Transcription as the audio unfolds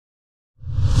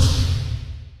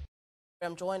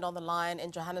I'm joined on the line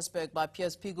in Johannesburg by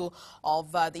Piers Pigou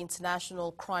of the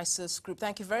International Crisis Group.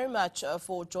 Thank you very much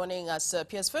for joining us,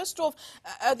 Piers. First off,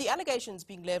 the allegations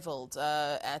being levelled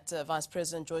at Vice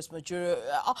President Joice Mujuru,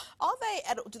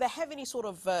 do they have any sort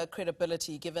of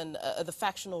credibility given the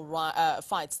factional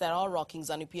fights that are rocking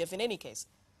ZANU-PF in any case?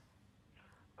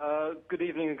 Good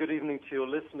evening and good evening to your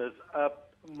listeners.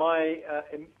 My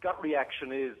gut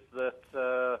reaction is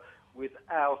that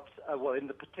without, well, in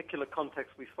the particular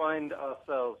context we find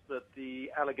ourselves, that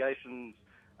the allegations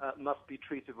must be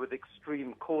treated with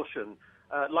extreme caution.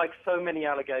 Like so many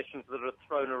allegations that are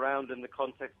thrown around in the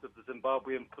context of the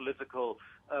Zimbabwean political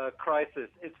crisis,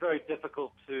 it's very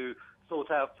difficult to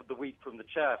sort out the wheat from the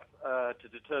chaff, to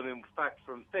determine fact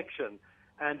from fiction.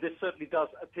 And this certainly does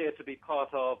appear to be part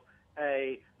of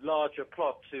a larger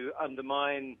plot to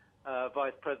undermine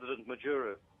Vice President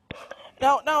Mujuru.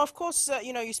 Now, of course,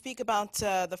 you speak about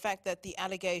the fact that the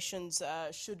allegations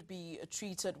should be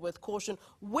treated with caution.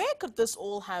 Where could this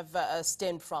all have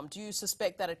stemmed from? Do you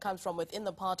suspect that it comes from within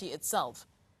the party itself?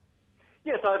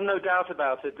 Yes, I have no doubt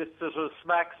about it. This sort of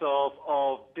smacks of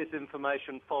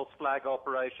disinformation, false flag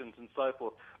operations and so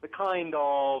forth. The kind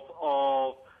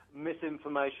of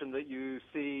misinformation that you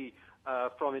see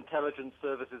from intelligence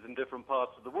services in different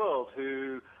parts of the world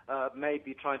who may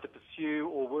be trying to pursue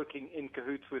or working in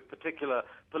cahoots with particular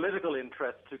political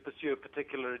interests to pursue a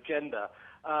particular agenda.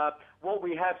 What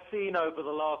we have seen over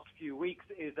the last few weeks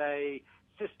is a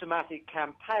systematic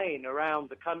campaign around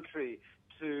the country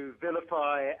to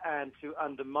vilify and to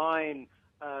undermine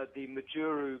the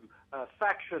Mujuru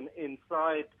faction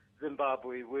inside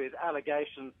Zimbabwe, with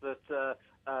allegations that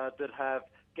have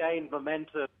gained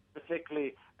momentum,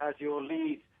 particularly as your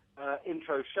lead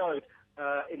intro showed,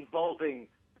 involving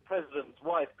the president's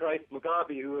wife, Grace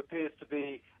Mugabe, who appears to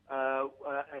be a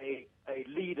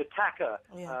lead attacker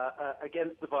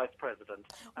against the vice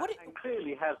president, and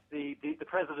clearly has the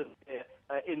president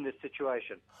in this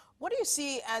situation. What do you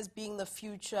see as being the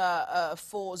future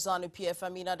for ZANU-PF? I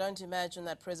mean, I don't imagine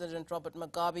that President Robert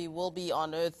Mugabe will be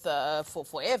on earth for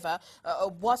forever.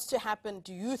 What's to happen,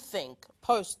 do you think,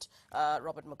 post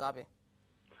Robert Mugabe?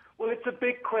 Well, it's a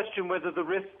big question whether the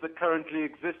risks that currently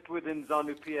exist within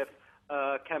ZANU-PF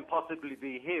can possibly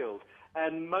be healed.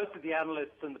 And most of the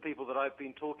analysts and the people that I've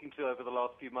been talking to over the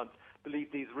last few months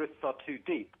believe these risks are too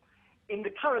deep. In the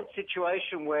current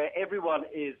situation where everyone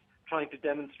is trying to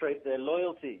demonstrate their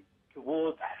loyalty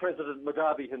towards President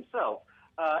Mugabe himself,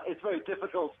 it's very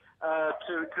difficult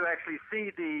to actually see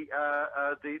the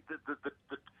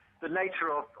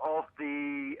nature of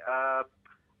the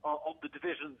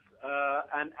divisions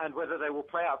and whether they will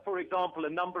play out. For example, a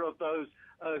number of those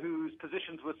whose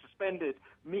positions were suspended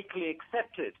meekly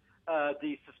accepted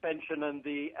the suspension and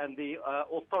the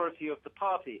authority of the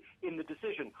party in the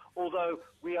decision. Although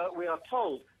we are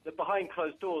told that behind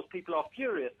closed doors people are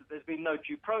furious that there's been no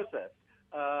due process,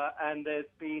 and there's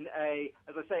been a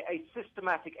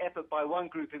systematic effort by one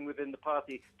grouping within the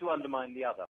party to undermine the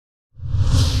other.